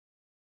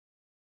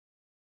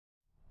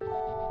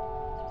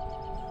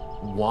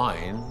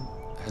Wine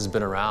has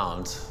been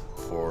around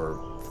for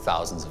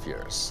thousands of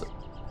years.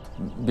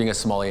 Being a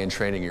sommelier in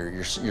training,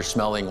 you're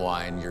smelling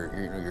wine,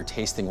 you're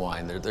tasting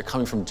wine. They're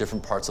coming from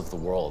different parts of the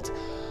world.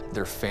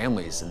 They're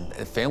families, and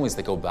families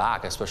that go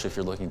back, especially if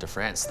you're looking to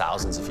France,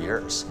 thousands of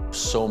years.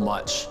 So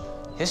much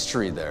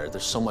history there,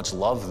 there's so much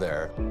love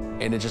there,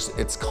 and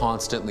it's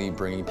constantly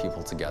bringing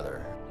people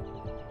together.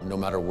 No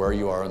matter where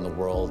you are in the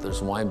world,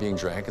 there's wine being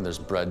drank and there's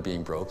bread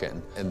being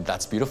broken, and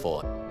that's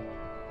beautiful.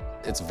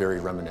 It's very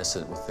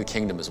reminiscent with the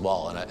kingdom as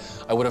well, and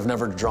I would have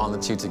never drawn the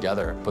two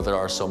together, but there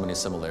are so many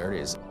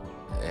similarities.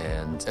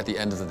 And at the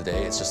end of the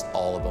day, it's just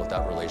all about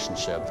that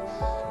relationship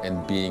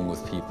and being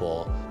with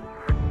people.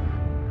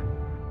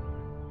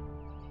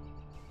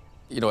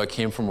 You know, I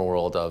came from a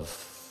world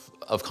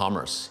of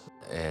commerce,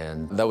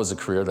 and that was a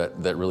career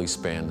that really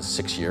spanned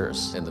 6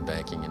 years in the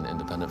banking and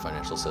independent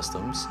financial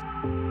systems.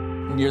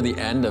 Near the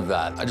end of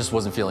that, I just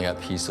wasn't feeling at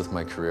peace with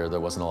my career. There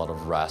wasn't a lot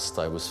of rest.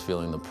 I was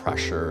feeling the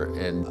pressure,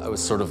 and I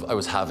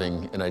was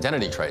having an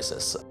identity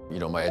crisis. You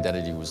know, my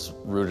identity was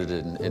rooted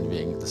in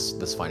being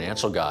this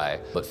financial guy,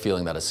 but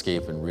feeling that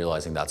escape and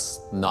realizing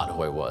that's not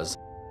who I was.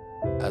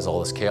 As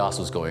all this chaos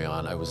was going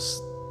on, I was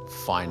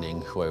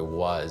finding who I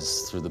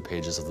was through the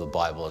pages of the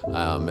Bible,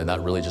 and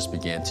that really just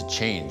began to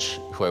change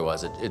who I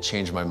was. It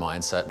changed my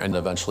mindset, and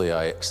eventually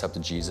I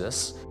accepted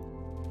Jesus.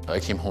 I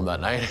came home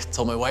that night, I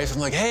told my wife, I'm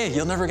like, hey,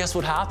 you'll never guess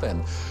what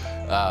happened.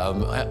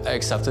 I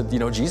accepted, you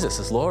know, Jesus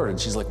as Lord, and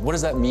she's like, what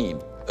does that mean?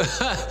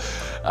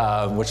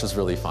 Which was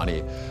really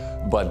funny.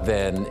 But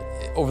then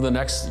over the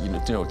next,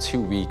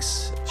 2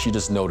 weeks, she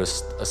just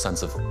noticed a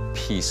sense of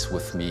peace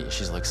with me.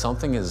 She's like,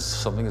 something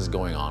is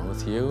going on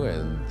with you,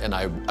 and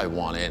I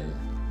want in.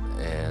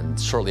 And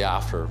shortly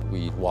after,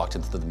 we walked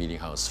into the meeting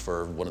house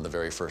for one of the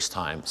very first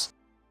times.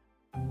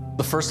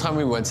 The first time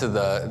we went to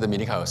the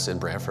meeting house in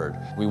Brantford,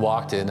 we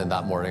walked in, and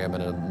that morning I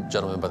met a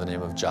gentleman by the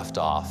name of Jeff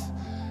Doff.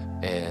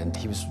 And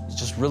he was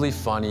just really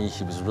funny,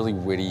 he was really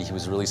witty, he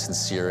was really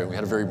sincere, and we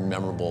had a very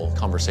memorable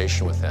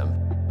conversation with him.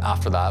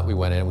 After that, we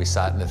went in, we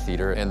sat in the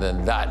theater, and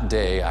then that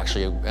day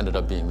actually ended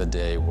up being the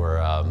day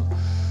where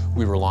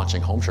we were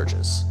launching home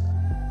churches.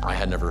 I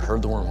had never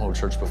heard the word home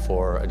church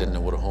before, I didn't know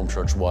what a home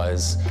church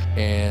was,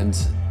 and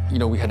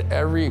we had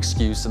every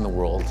excuse in the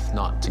world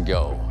not to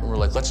go. And we're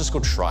like, let's just go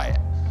try it.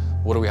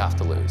 What do we have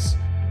to lose?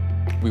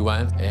 We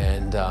went,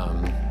 and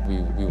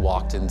we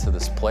walked into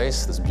this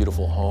place, this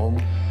beautiful home,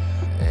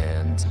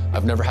 and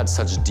I've never had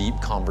such deep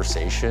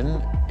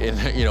conversation in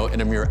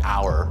a mere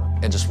hour.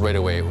 And just right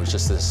away, it was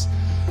just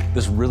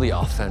this really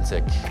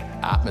authentic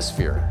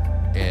atmosphere.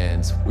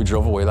 And we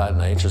drove away that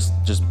night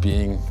just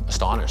being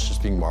astonished,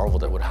 just being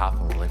marveled at what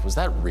happened. We're like, was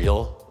that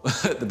real?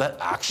 Did that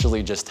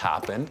actually just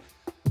happen?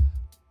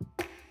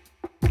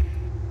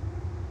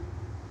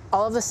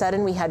 All of a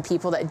sudden, we had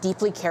people that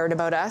deeply cared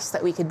about us,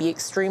 that we could be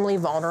extremely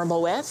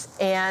vulnerable with,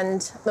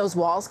 and those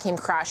walls came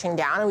crashing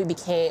down,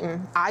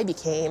 and I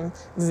became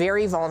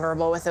very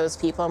vulnerable with those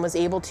people and was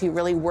able to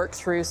really work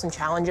through some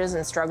challenges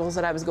and struggles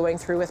that I was going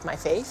through with my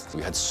faith.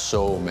 We had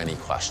so many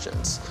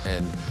questions,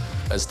 and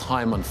as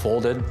time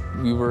unfolded,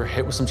 we were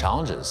hit with some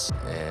challenges,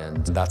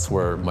 and that's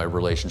where my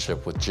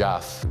relationship with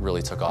Jeff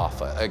really took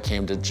off. I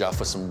came to Jeff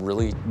with some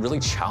really, really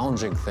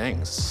challenging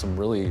things, some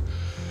really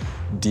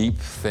deep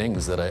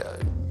things that I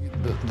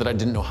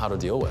didn't know how to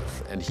deal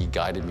with. And he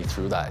guided me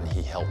through that, and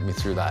he helped me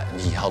through that,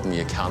 and he held me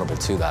accountable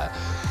to that.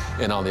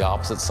 And on the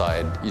opposite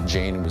side,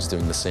 Jane was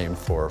doing the same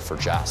for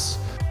Jess.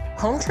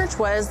 Home church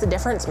was the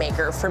difference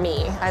maker for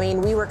me. I mean,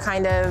 we were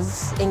kind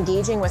of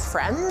engaging with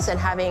friends and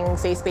having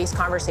faith-based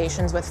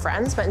conversations with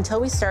friends, but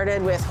until we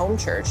started with home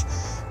church,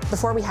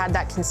 before we had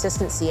that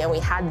consistency and we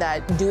had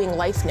that doing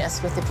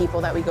lifeness with the people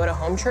that we go to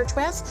home church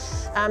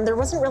with, there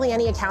wasn't really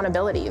any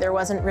accountability. There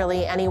wasn't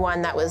really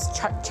anyone that was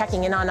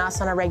checking in on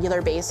us on a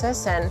regular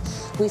basis, and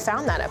we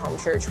found that at home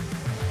church.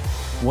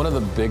 One of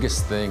the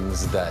biggest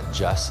things that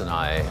Jess and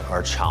I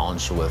are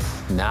challenged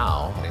with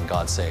now, and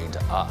God's saying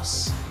to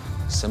us,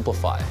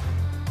 simplify.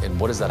 And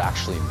what does that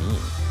actually mean?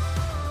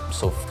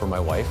 So for my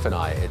wife and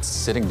I, it's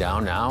sitting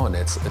down now, and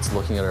it's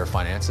looking at our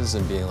finances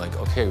and being like,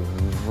 okay,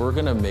 we're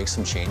gonna make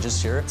some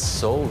changes here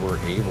so we're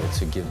able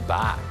to give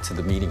back to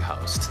the meeting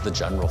house, to the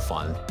general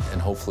fund.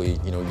 And hopefully,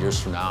 years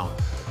from now,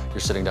 you're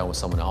sitting down with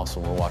someone else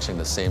and we're watching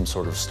the same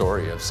sort of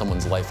story of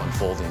someone's life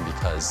unfolding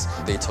because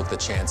they took the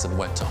chance and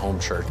went to home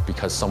church,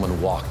 because someone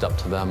walked up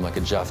to them like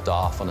a Jeff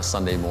Doff on a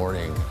Sunday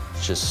morning.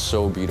 It's just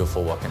so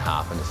beautiful what can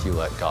happen if you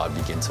let God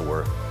begin to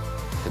work.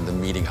 And the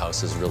meeting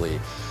house has really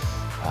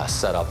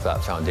set up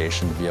that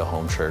foundation via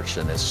home church,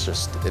 and it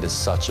is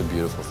such a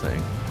beautiful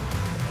thing.